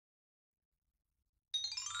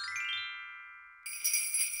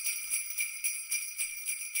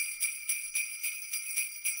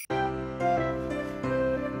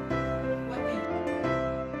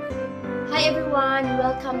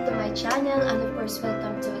welcome to my channel, and of course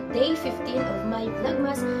welcome to day 15 of my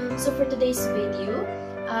Vlogmas. So for today's video,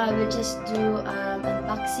 we'll just do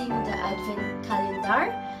unboxing the advent calendar,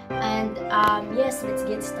 and yes, let's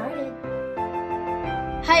get started.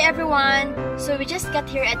 Hi everyone! So we just got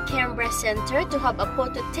here at Canberra Center to have a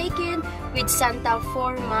photo taken with Santa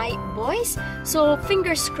for my boys. So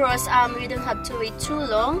fingers crossed we don't have to wait too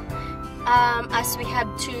long as we have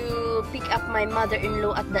to pick up my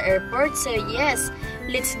mother-in-law at the airport. So yes,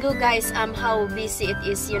 let's go guys, how busy it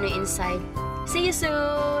is, you know, inside. See you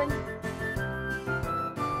soon!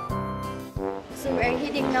 So we're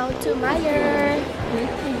heading now to Myer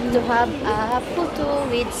to have a photo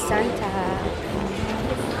with Santa.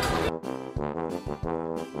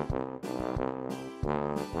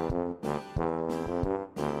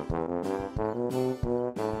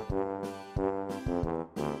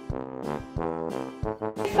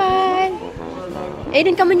 Fine.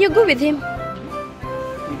 Aiden, come on, you go with him.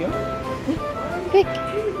 You go? Quick.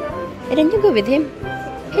 Aiden, you go with him.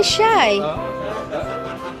 He's shy.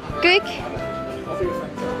 Quick.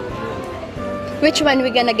 Which one we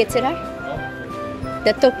gonna get, Sarah?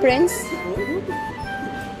 The two prints?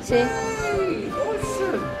 See?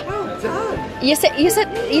 Awesome. Well done.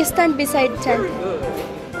 You stand beside Santa.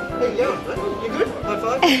 Hey, yeah. You good? High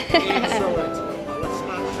five? Excellent. Let's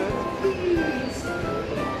smash it.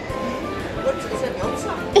 What is that,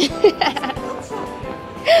 Elsa?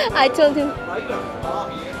 I told him. Very cool.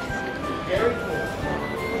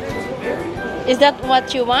 Very cool. Is that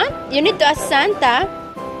what you want? You need to ask Santa.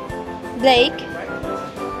 Blake.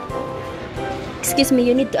 Excuse me,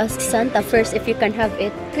 you need to ask Santa first if you can have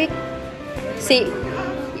it. Quick. See.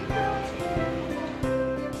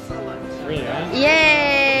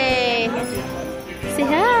 Yay! Say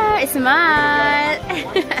hi. Smile.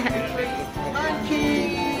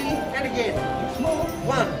 Monkey. And again.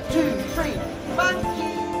 1, 2, 3. Monkey.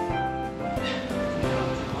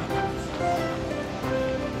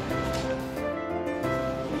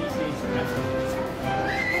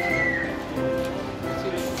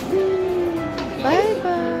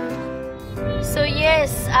 Bye-bye. So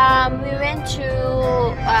yes, we went to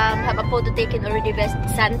have a photo taken already with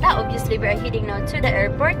Santa. Obviously, we are heading now to the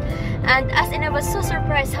airport. And as in, I was so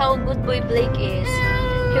surprised how good boy Blake is.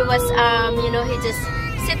 He was, you know, he just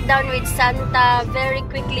sit down with Santa very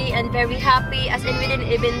quickly and very happy. As in, we didn't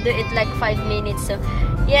even do it like 5 minutes. So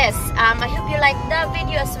yes, I hope you like the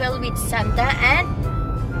video as well with Santa. And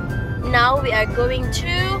now we are going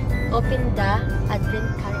to open the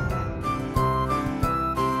advent calendar.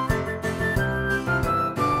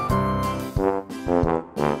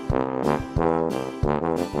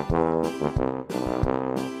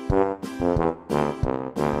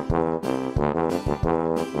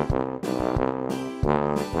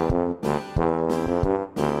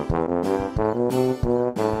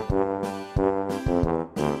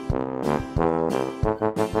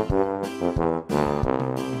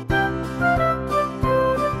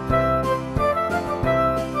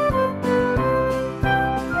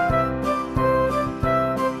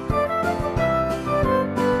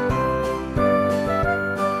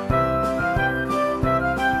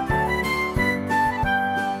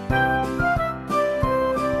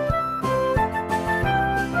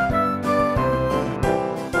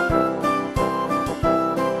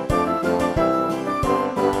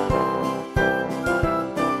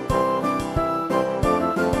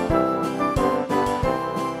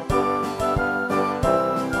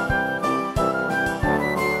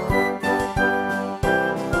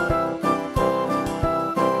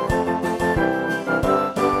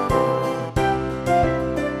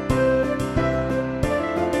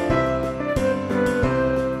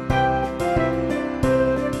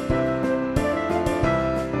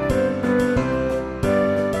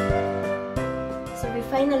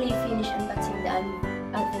 Finally finished unboxing the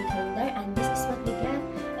advent calendar, and this is what we got.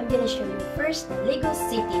 I'm gonna show you first Lego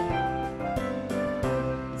City.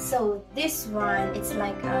 So this one, it's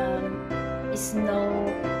like snow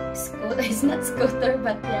scooter. It's not scooter,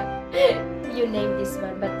 but yeah, you name this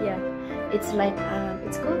one. But yeah, it's like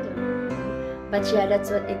it's scooter. But yeah,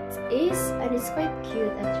 that's what it is, and it's quite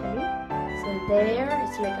cute actually. So there,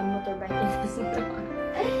 it's like a motorbike in the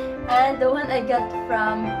snow. And the one I got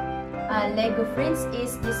from Lego Friends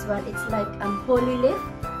is this one. It's like holy leaf.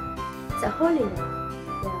 It's a holy leaf.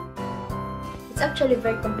 Yeah. It's actually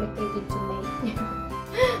very complicated to make.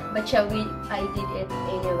 But yeah, I did it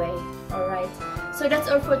anyway. Alright. So that's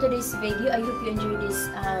all for today's video. I hope you enjoyed this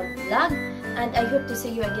vlog, and I hope to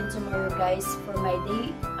see you again tomorrow, guys, for my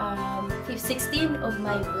day 16 of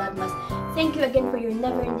my Vlogmas. Thank you again for your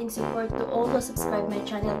never-ending support. To all who subscribe my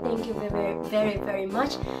channel, thank you very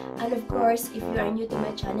much. And of course, if you are new to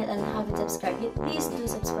my channel and haven't subscribed yet, please do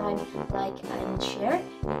subscribe, like, and share.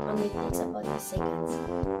 It only takes about 2 seconds.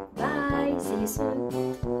 Bye! See you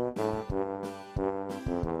soon!